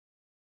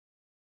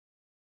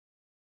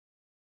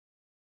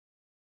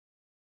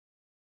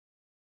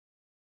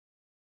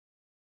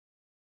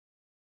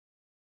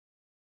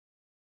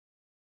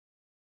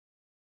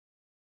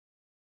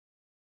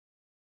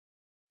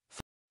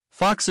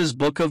Fox's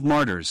Book of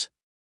Martyrs.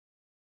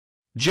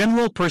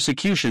 General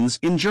persecutions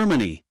in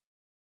Germany.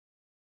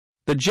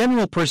 The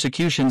general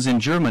persecutions in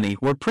Germany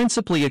were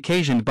principally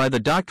occasioned by the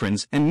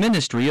doctrines and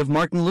ministry of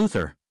Martin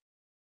Luther.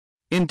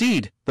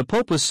 Indeed, the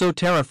Pope was so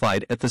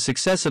terrified at the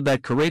success of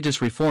that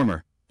courageous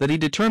reformer that he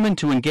determined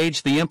to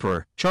engage the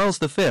Emperor, Charles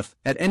V,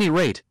 at any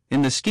rate,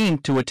 in the scheme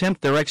to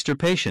attempt their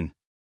extirpation.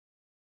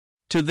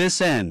 To this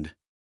end,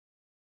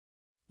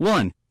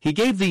 1. He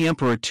gave the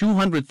Emperor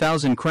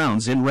 200,000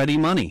 crowns in ready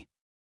money.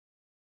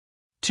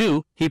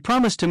 2. He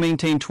promised to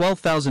maintain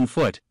 12,000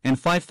 foot and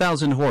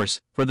 5,000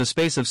 horse for the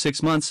space of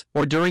 6 months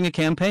or during a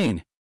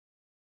campaign.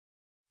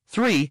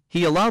 3.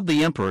 He allowed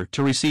the Emperor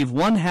to receive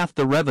 1/2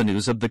 the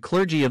revenues of the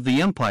clergy of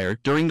the empire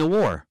during the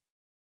war.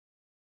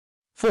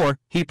 4.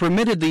 He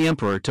permitted the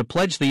Emperor to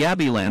pledge the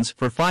abbey lands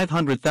for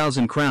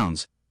 500,000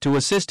 crowns to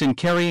assist in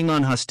carrying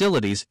on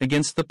hostilities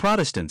against the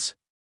Protestants.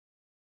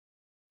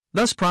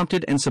 Thus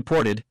prompted and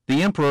supported,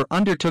 the Emperor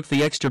undertook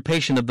the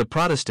extirpation of the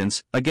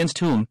Protestants, against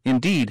whom,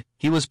 indeed,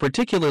 he was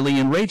particularly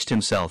enraged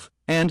himself,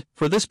 and,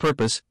 for this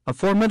purpose, a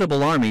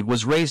formidable army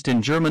was raised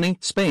in Germany,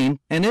 Spain,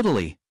 and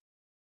Italy.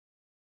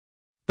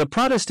 The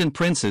Protestant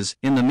princes,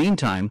 in the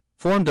meantime,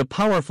 formed a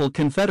powerful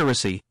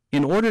confederacy,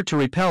 in order to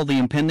repel the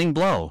impending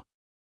blow.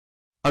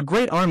 A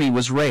great army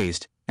was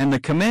raised, and the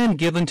command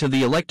given to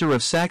the Elector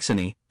of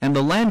Saxony and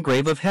the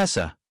Landgrave of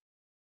Hesse.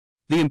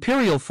 The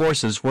imperial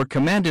forces were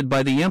commanded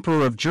by the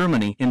Emperor of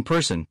Germany in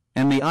person,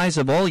 and the eyes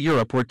of all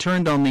Europe were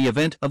turned on the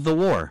event of the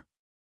war.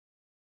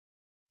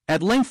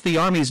 At length the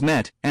armies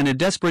met, and a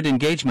desperate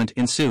engagement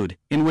ensued,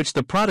 in which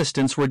the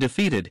Protestants were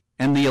defeated,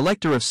 and the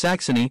Elector of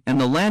Saxony and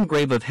the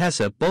Landgrave of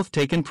Hesse both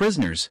taken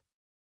prisoners.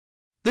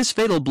 This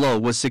fatal blow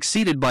was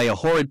succeeded by a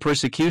horrid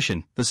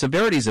persecution, the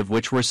severities of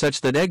which were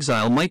such that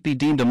exile might be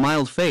deemed a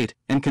mild fate,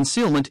 and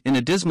concealment in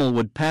a dismal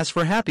wood pass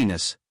for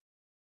happiness.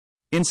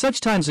 In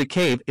such times a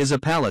cave is a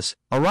palace,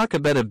 a rock a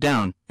bed of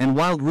down, and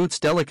wild roots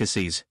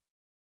delicacies.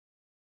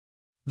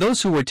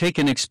 Those who were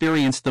taken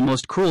experienced the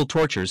most cruel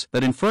tortures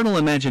that infernal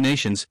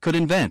imaginations could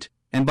invent,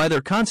 and by their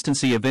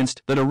constancy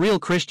evinced that a real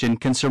Christian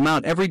can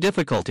surmount every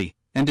difficulty,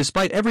 and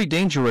despite every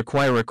danger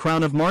acquire a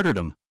crown of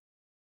martyrdom.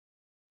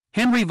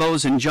 Henry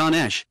Vos and John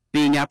Esch,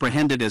 being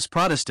apprehended as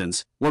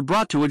Protestants, were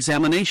brought to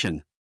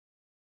examination.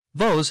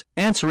 Vos,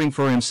 answering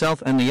for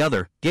himself and the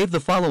other, gave the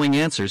following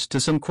answers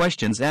to some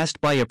questions asked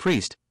by a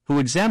priest, who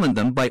examined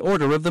them by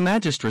order of the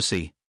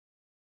magistracy.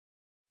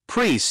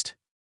 Priest: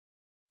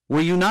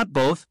 Were you not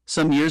both,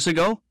 some years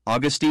ago,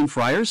 Augustine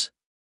friars?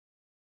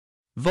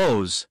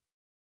 Vos: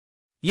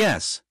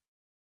 Yes.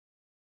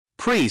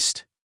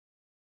 Priest: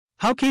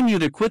 How came you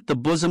to quit the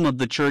bosom of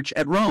the Church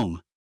at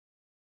Rome?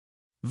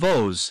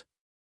 Vos: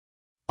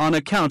 On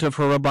account of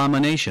her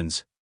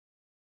abominations.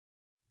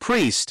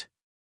 Priest: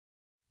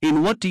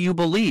 In what do you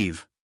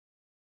believe?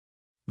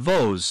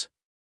 Vos: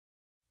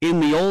 In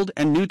the Old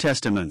and New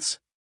Testaments.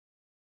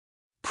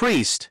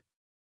 Priest: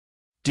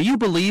 Do you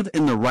believe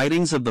in the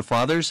writings of the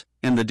Fathers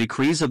and the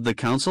decrees of the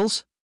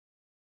councils?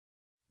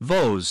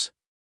 Vos: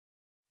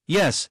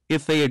 Yes,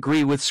 if they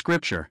agree with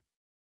Scripture.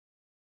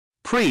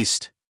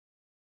 Priest: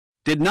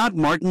 Did not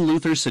Martin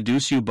Luther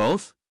seduce you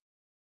both?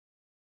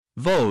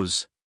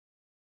 Vos: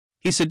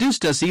 He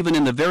seduced us even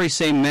in the very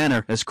same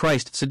manner as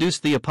Christ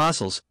seduced the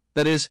apostles,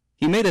 that is,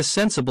 he made us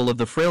sensible of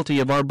the frailty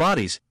of our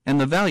bodies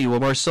and the value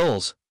of our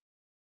souls.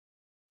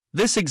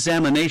 This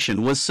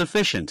examination was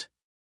sufficient.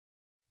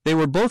 They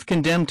were both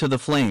condemned to the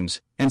flames,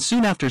 and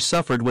soon after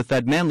suffered with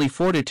that manly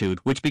fortitude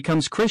which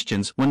becomes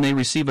Christians when they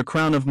receive a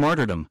crown of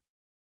martyrdom.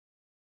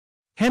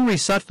 Henry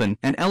Sutphen,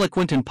 an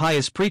eloquent and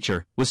pious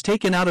preacher, was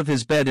taken out of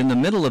his bed in the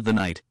middle of the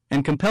night,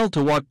 and compelled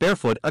to walk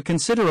barefoot a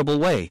considerable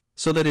way,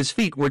 so that his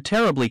feet were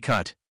terribly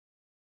cut.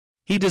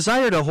 He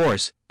desired a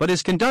horse, but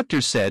his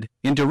conductors said,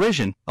 in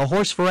derision, a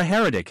horse for a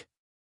heretic.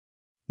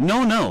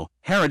 No, no,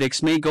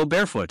 heretics may go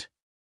barefoot.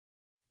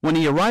 When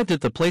he arrived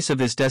at the place of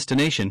his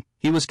destination,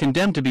 he was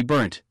condemned to be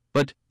burnt,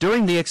 but,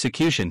 during the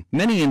execution,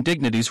 many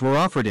indignities were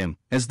offered him,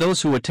 as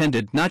those who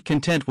attended, not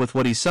content with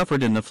what he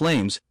suffered in the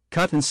flames,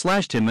 cut and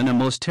slashed him in a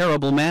most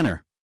terrible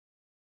manner.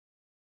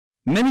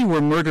 Many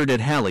were murdered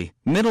at Halle,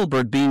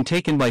 Middelburg being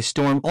taken by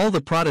storm. All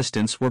the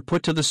Protestants were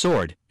put to the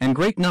sword, and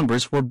great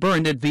numbers were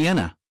burned at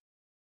Vienna.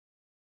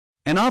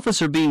 An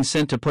officer being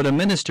sent to put a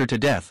minister to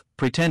death,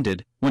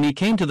 pretended, when he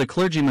came to the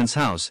clergyman's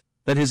house,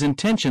 that his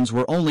intentions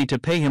were only to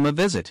pay him a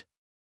visit.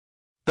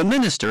 The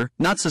minister,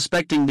 not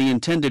suspecting the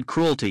intended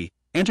cruelty,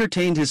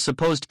 entertained his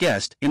supposed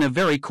guest in a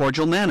very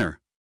cordial manner.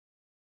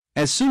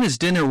 As soon as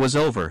dinner was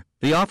over,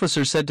 the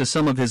officer said to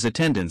some of his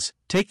attendants,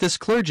 "Take this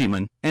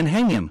clergyman, and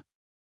hang him."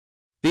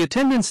 The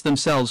attendants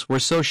themselves were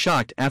so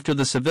shocked after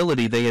the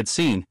civility they had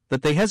seen,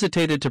 that they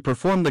hesitated to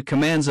perform the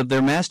commands of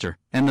their master,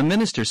 and the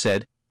minister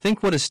said,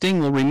 "Think what a sting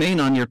will remain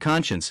on your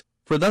conscience,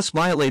 for thus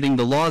violating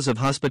the laws of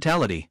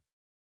hospitality."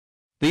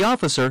 The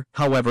officer,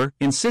 however,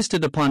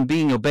 insisted upon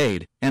being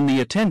obeyed, and the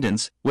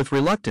attendants, with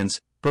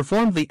reluctance,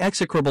 performed the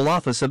execrable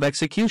office of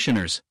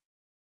executioners.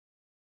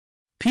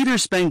 Peter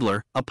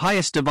Spengler, a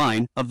pious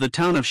divine, of the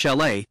town of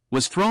Calais,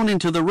 was thrown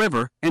into the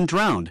river and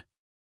drowned.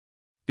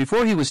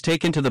 Before he was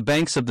taken to the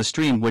banks of the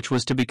stream which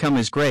was to become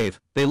his grave,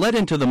 they led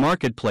him to the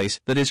marketplace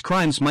that his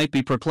crimes might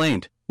be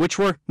proclaimed, which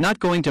were, not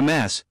going to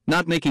mass,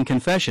 not making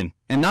confession,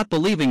 and not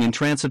believing in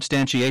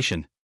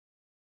transubstantiation.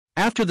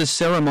 After this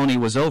ceremony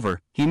was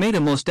over, he made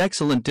a most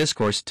excellent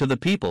discourse to the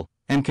people,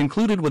 and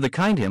concluded with a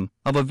kind hymn,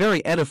 of a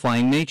very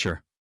edifying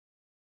nature.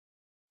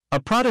 A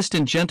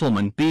Protestant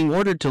gentleman, being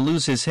ordered to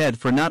lose his head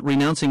for not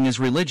renouncing his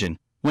religion,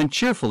 went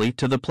cheerfully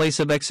to the place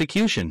of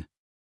execution.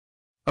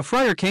 A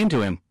friar came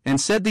to him, and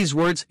said these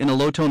words in a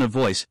low tone of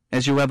voice: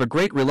 "As you have a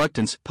great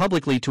reluctance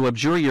publicly to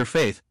abjure your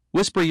faith,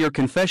 whisper your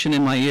confession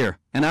in my ear,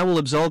 and I will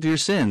absolve your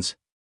sins."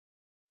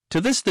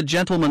 To this the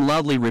gentleman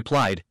loudly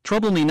replied,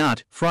 "Trouble me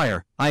not,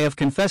 friar, I have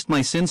confessed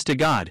my sins to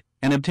God,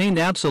 and obtained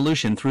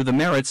absolution through the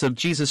merits of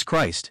Jesus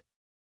Christ."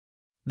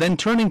 Then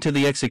turning to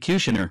the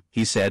executioner,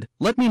 he said,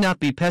 "Let me not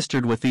be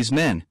pestered with these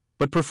men,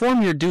 but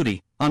perform your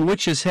duty," on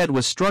which his head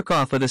was struck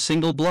off at a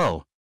single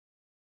blow.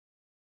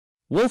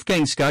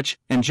 Wolfgang Schutz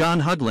and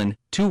John Hughlin,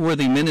 two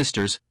worthy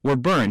ministers, were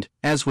burned,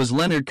 as was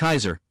Leonard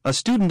Kaiser, a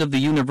student of the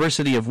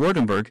University of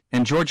Württemberg,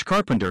 and George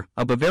Carpenter,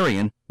 a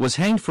Bavarian, was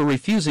hanged for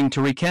refusing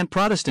to recant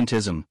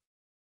Protestantism.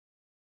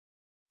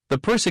 The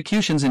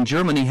persecutions in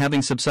Germany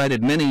having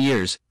subsided many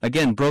years,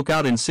 again broke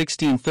out in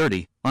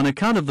 1630, on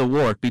account of the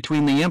war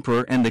between the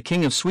Emperor and the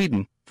King of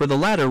Sweden, for the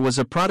latter was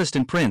a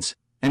Protestant prince,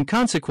 and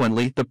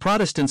consequently the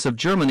Protestants of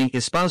Germany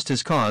espoused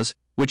his cause,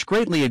 which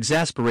greatly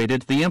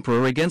exasperated the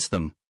Emperor against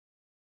them.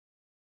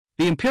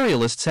 The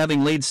Imperialists,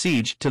 having laid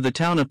siege to the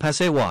town of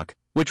Pasewalk,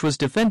 which was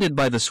defended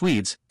by the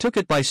Swedes, took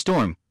it by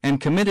storm,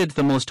 and committed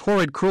the most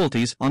horrid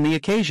cruelties on the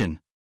occasion.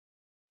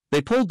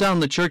 They pulled down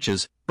the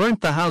churches,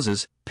 burnt the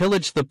houses,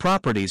 pillaged the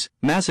properties,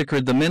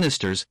 massacred the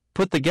ministers,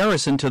 put the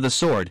garrison to the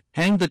sword,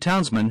 hanged the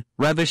townsmen,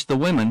 ravished the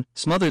women,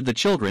 smothered the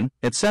children,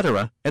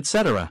 etc.,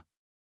 etc.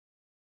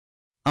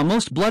 A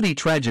most bloody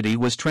tragedy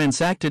was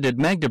transacted at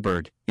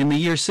Magdeburg, in the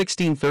year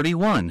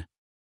 1631.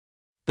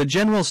 The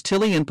generals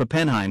Tilly and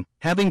Pappenheim,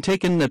 having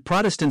taken that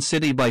Protestant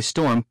city by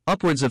storm,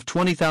 upwards of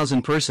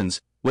 20,000 persons,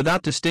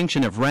 without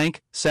distinction of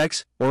rank,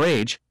 sex, or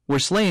age, were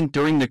slain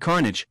during the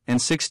carnage,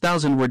 and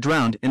 6,000 were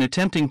drowned in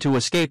attempting to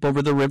escape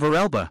over the river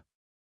Elbe.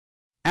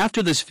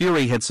 After this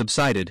fury had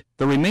subsided,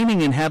 the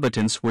remaining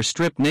inhabitants were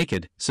stripped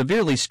naked,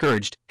 severely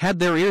scourged, had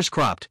their ears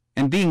cropped,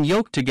 and being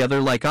yoked together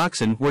like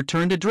oxen were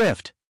turned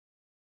adrift.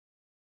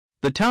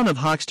 The town of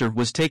Höxter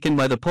was taken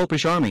by the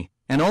Popish army,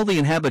 and all the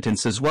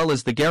inhabitants as well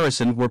as the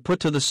garrison were put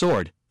to the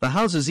sword, the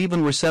houses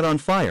even were set on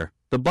fire,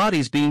 the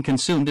bodies being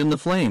consumed in the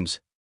flames.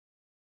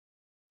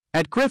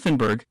 At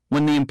Griffenberg,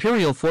 when the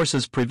imperial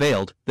forces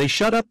prevailed, they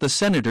shut up the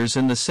senators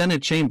in the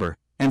Senate chamber,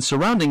 and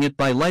surrounding it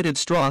by lighted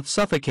straw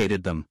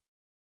suffocated them.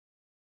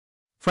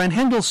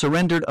 Franhendel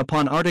surrendered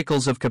upon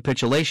articles of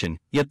capitulation,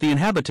 yet the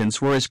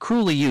inhabitants were as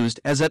cruelly used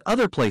as at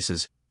other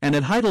places, and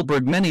at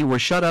Heidelberg many were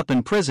shut up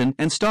in prison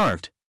and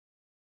starved.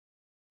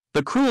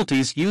 The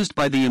cruelties used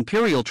by the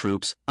imperial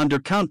troops, under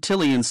Count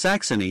Tilly in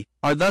Saxony,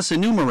 are thus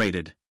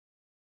enumerated: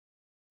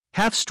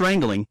 half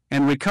strangling,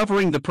 and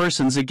recovering the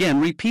persons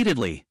again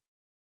repeatedly;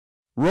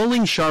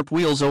 rolling sharp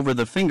wheels over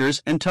the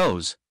fingers and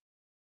toes;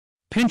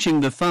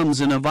 pinching the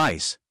thumbs in a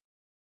vice;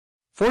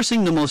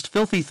 forcing the most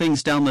filthy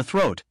things down the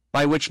throat,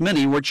 by which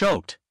many were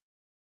choked;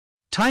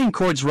 tying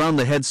cords round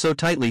the head so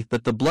tightly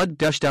that the blood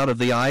gushed out of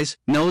the eyes,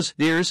 nose,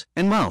 ears,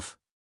 and mouth;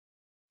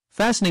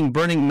 fastening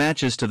burning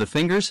matches to the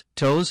fingers,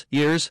 toes,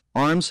 ears,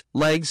 arms,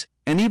 legs,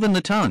 and even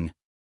the tongue;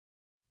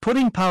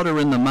 putting powder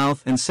in the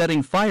mouth and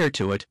setting fire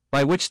to it,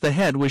 by which the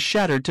head was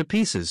shattered to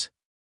pieces;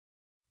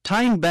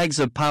 tying bags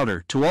of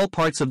powder to all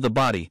parts of the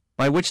body,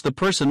 by which the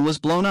person was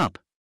blown up;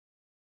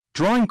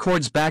 drawing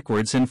cords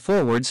backwards and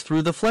forwards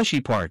through the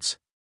fleshy parts;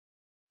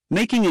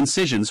 making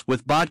incisions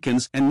with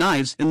bodkins and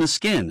knives in the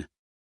skin;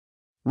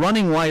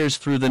 running wires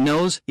through the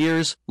nose,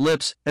 ears,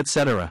 lips,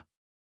 etc.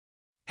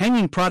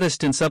 Hanging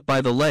Protestants up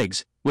by the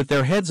legs, with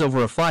their heads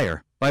over a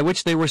fire, by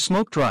which they were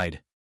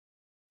smoke-dried;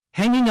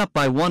 hanging up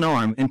by one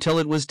arm until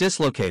it was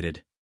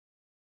dislocated;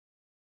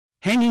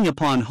 hanging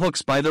upon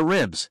hooks by the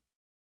ribs;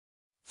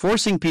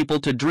 forcing people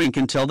to drink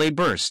until they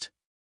burst;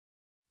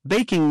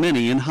 baking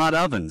many in hot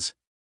ovens;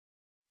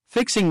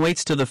 fixing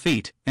weights to the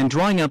feet, and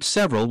drawing up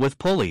several with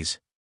pulleys;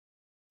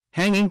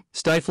 hanging,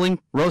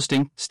 stifling,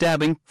 roasting,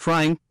 stabbing,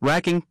 frying,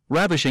 racking,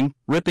 ravishing,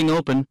 ripping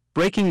open,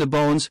 breaking the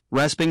bones,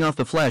 rasping off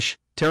the flesh,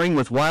 tearing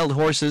with wild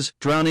horses,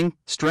 drowning,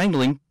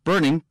 strangling,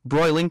 burning,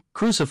 broiling,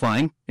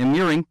 crucifying,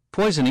 immuring,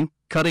 poisoning,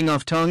 cutting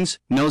off tongues,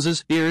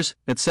 noses, ears,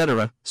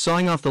 etc.,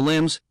 sawing off the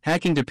limbs,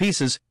 hacking to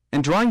pieces,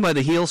 and drawing by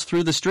the heels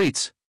through the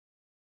streets.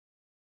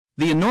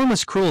 The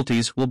enormous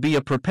cruelties will be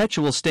a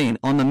perpetual stain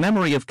on the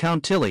memory of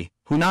Count Tilly,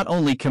 who not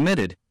only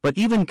committed, but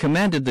even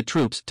commanded the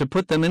troops to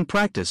put them in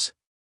practice.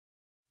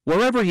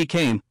 Wherever he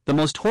came, the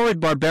most horrid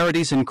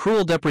barbarities and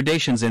cruel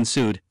depredations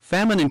ensued.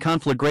 Famine and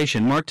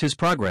conflagration marked his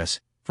progress,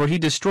 for he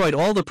destroyed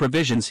all the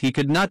provisions he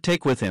could not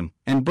take with him,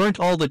 and burnt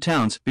all the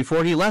towns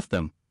before he left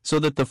them, so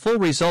that the full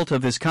result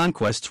of his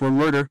conquests were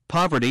murder,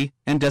 poverty,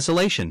 and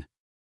desolation.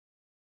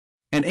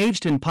 An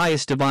aged and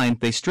pious divine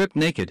they stripped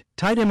naked,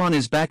 tied him on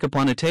his back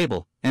upon a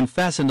table, and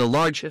fastened a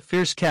large,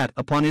 fierce cat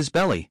upon his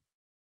belly.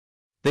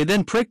 They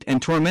then pricked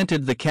and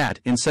tormented the cat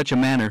in such a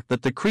manner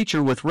that the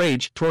creature with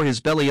rage tore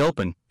his belly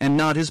open, and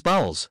gnawed his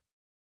bowels.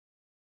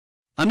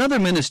 Another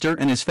minister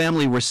and his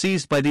family were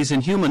seized by these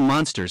inhuman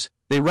monsters.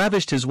 They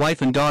ravished his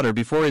wife and daughter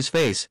before his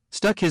face,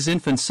 stuck his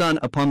infant son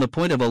upon the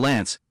point of a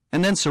lance,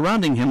 and then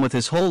surrounding him with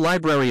his whole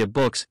library of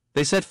books,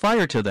 they set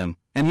fire to them,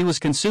 and he was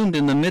consumed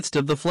in the midst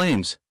of the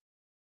flames.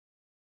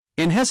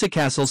 In Hesse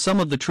Castle some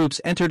of the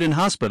troops entered an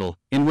hospital,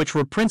 in which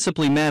were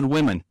principally mad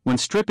women. When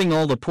stripping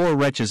all the poor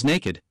wretches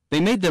naked, they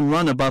made them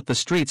run about the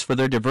streets for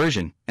their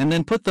diversion, and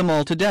then put them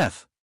all to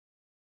death.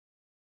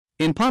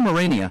 In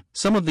Pomerania,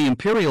 some of the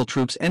imperial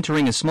troops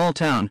entering a small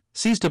town,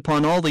 seized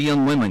upon all the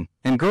young women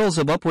and girls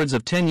of upwards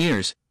of 10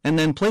 years, and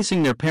then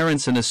placing their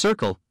parents in a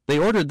circle, they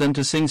ordered them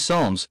to sing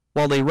psalms,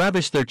 while they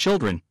ravished their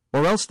children,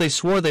 or else they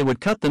swore they would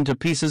cut them to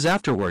pieces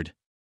afterward.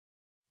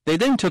 They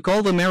then took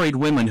all the married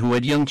women who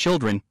had young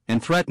children,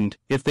 and threatened,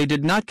 if they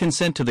did not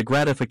consent to the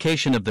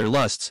gratification of their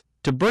lusts,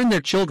 to burn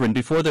their children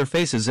before their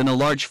faces in a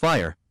large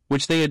fire,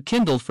 which they had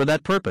kindled for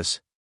that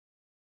purpose.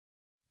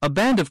 A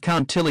band of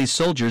Count Tilly's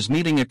soldiers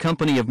meeting a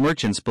company of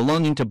merchants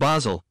belonging to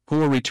Basel, who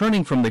were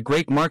returning from the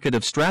great market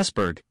of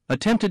Strasbourg,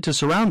 attempted to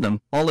surround them.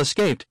 All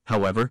escaped,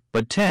 however,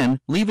 but 10,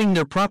 leaving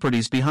their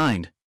properties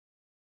behind.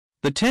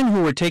 The 10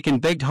 who were taken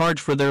begged hard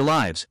for their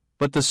lives,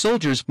 but the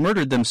soldiers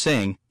murdered them,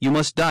 saying, "You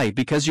must die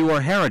because you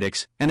are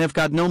heretics, and have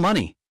got no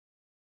money."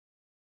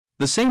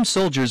 The same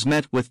soldiers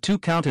met with 2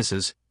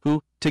 countesses,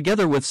 who,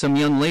 together with some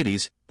young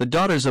ladies, the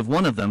daughters of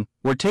one of them,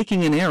 were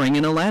taking an airing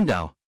in a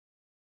landau.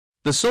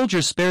 The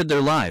soldiers spared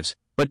their lives,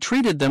 but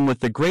treated them with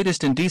the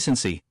greatest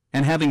indecency,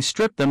 and having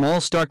stripped them all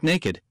stark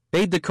naked,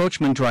 bade the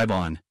coachman drive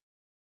on.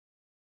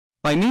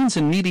 By means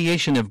and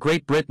mediation of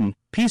Great Britain,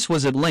 peace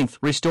was at length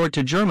restored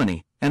to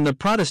Germany, and the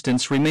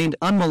Protestants remained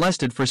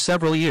unmolested for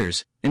several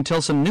years,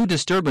 until some new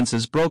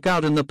disturbances broke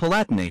out in the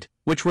Palatinate,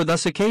 which were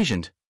thus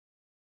occasioned.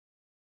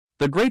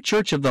 The great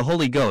Church of the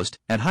Holy Ghost,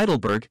 at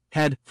Heidelberg,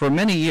 had, for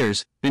many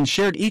years, been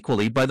shared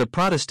equally by the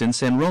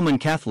Protestants and Roman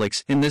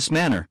Catholics. In this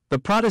manner, the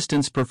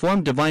Protestants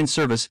performed divine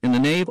service in the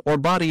nave or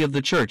body of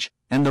the church,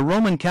 and the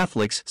Roman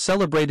Catholics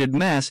celebrated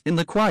Mass in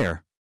the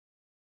choir.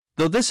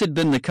 Though this had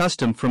been the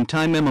custom from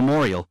time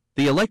immemorial,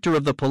 the Elector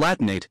of the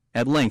Palatinate,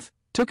 at length,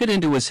 took it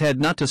into his head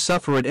not to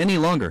suffer it any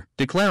longer,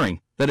 declaring,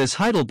 that as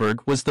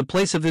Heidelberg was the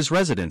place of his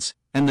residence,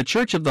 and the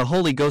Church of the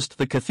Holy Ghost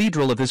the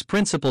cathedral of his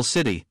principal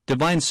city,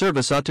 divine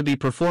service ought to be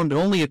performed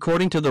only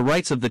according to the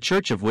rites of the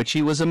church of which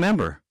he was a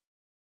member.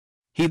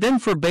 He then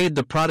forbade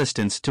the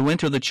Protestants to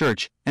enter the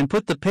church, and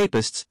put the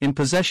Papists in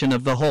possession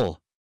of the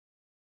whole.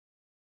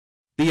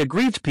 The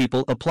aggrieved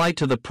people applied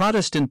to the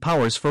Protestant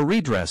powers for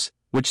redress,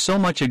 which so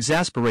much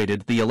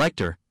exasperated the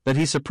Elector, that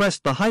he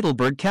suppressed the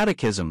Heidelberg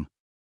Catechism.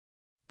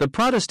 The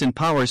Protestant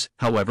powers,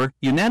 however,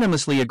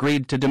 unanimously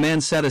agreed to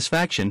demand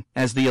satisfaction,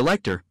 as the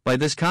Elector, by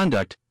this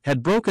conduct,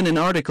 had broken an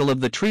article of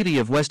the Treaty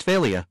of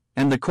Westphalia,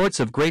 and the courts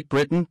of Great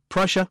Britain,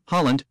 Prussia,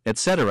 Holland,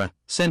 etc.,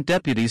 sent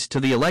deputies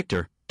to the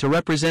Elector, to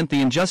represent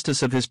the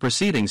injustice of his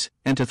proceedings,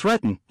 and to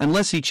threaten,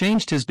 unless he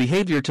changed his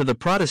behavior to the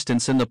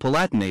Protestants in the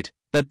Palatinate,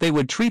 that they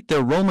would treat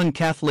their Roman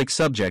Catholic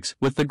subjects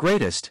with the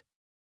greatest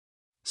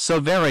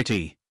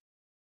severity.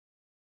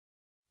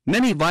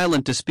 Many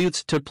violent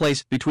disputes took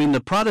place between the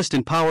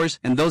Protestant powers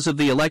and those of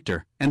the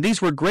Elector, and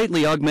these were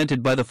greatly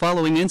augmented by the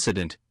following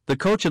incident. The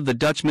coach of the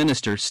Dutch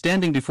minister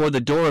standing before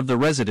the door of the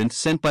resident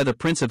sent by the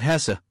Prince of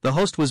Hesse, the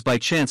host was by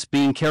chance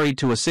being carried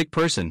to a sick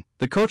person.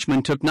 The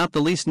coachman took not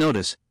the least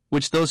notice,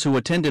 which those who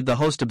attended the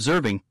host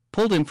observing,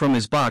 pulled him from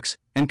his box,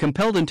 and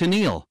compelled him to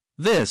kneel.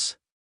 This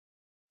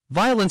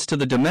violence to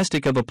the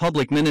domestic of a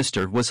public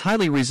minister was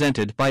highly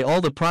resented by all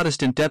the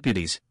Protestant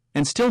deputies,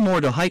 and still more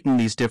to heighten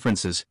these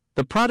differences,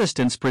 the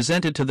Protestants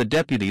presented to the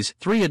deputies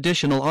 3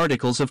 additional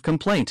articles of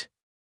complaint.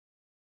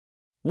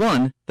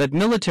 1. That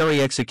military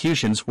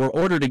executions were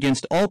ordered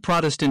against all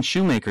Protestant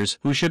shoemakers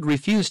who should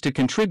refuse to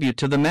contribute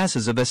to the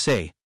masses of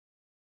St.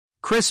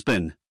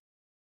 Crispin.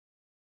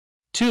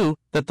 2.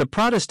 That the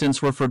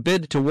Protestants were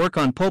forbid to work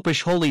on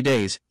Popish holy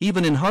days,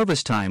 even in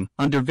harvest time,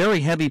 under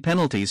very heavy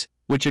penalties,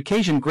 which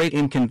occasioned great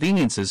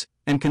inconveniences,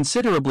 and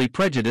considerably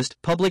prejudiced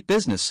public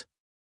business.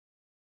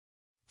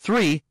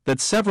 3.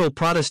 That several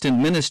Protestant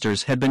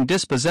ministers had been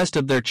dispossessed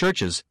of their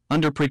churches,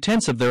 under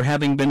pretense of their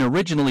having been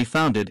originally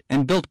founded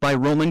and built by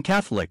Roman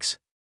Catholics.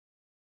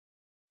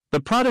 The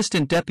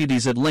Protestant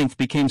deputies at length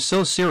became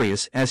so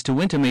serious as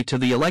to intimate to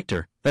the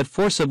Elector that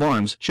force of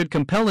arms should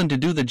compel him to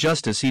do the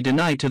justice he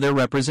denied to their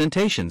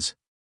representations.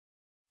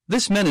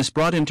 This menace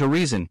brought him to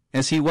reason,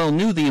 as he well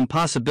knew the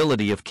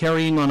impossibility of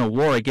carrying on a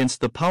war against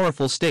the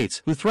powerful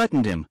states who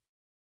threatened him.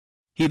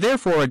 He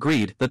therefore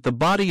agreed that the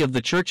body of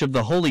the Church of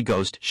the Holy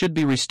Ghost should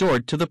be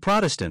restored to the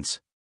Protestants.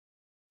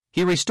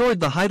 He restored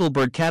the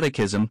Heidelberg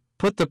Catechism,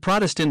 put the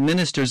Protestant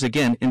ministers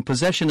again in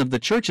possession of the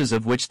churches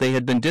of which they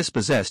had been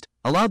dispossessed,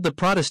 allowed the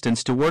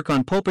Protestants to work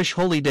on Popish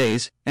holy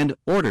days, and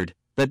ordered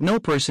that no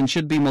person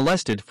should be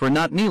molested for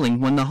not kneeling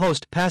when the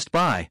host passed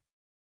by.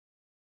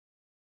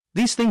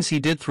 These things he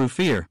did through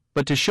fear,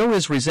 but to show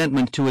his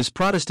resentment to his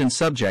Protestant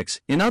subjects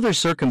in other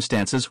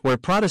circumstances where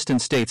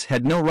Protestant states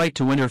had no right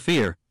to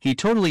interfere, he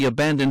totally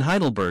abandoned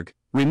Heidelberg,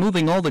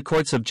 removing all the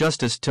courts of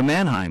justice to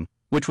Mannheim,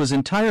 which was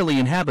entirely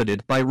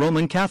inhabited by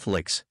Roman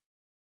Catholics.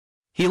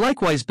 He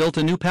likewise built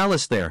a new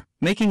palace there,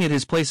 making it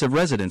his place of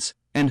residence,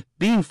 and,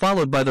 being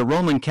followed by the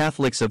Roman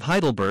Catholics of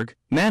Heidelberg,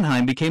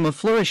 Mannheim became a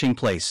flourishing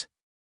place.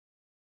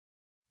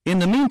 In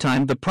the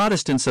meantime, the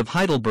Protestants of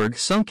Heidelberg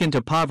sunk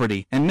into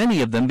poverty, and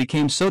many of them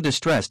became so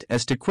distressed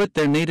as to quit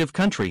their native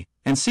country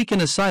and seek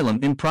an asylum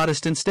in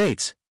Protestant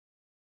states.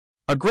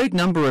 A great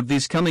number of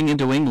these coming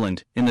into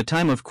England, in the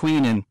time of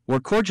Queen Anne, were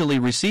cordially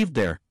received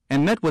there,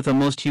 and met with a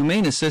most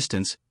humane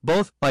assistance,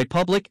 both by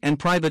public and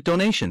private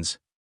donations.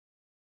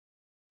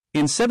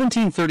 In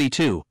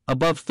 1732,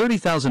 above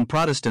 30,000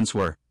 Protestants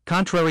were,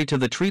 contrary to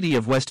the Treaty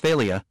of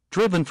Westphalia,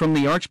 driven from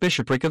the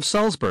Archbishopric of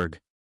Salzburg.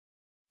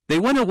 They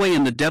went away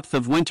in the depth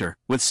of winter,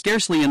 with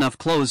scarcely enough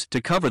clothes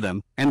to cover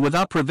them, and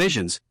without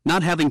provisions,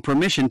 not having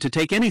permission to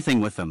take anything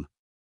with them.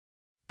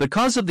 The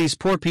cause of these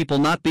poor people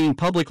not being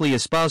publicly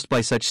espoused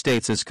by such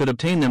states as could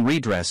obtain them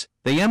redress,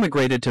 they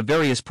emigrated to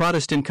various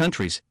Protestant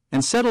countries,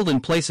 and settled in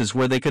places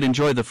where they could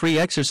enjoy the free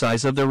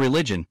exercise of their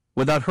religion,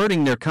 without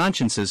hurting their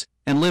consciences,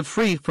 and live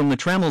free from the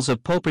trammels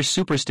of popish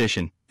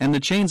superstition, and the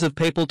chains of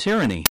papal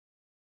tyranny.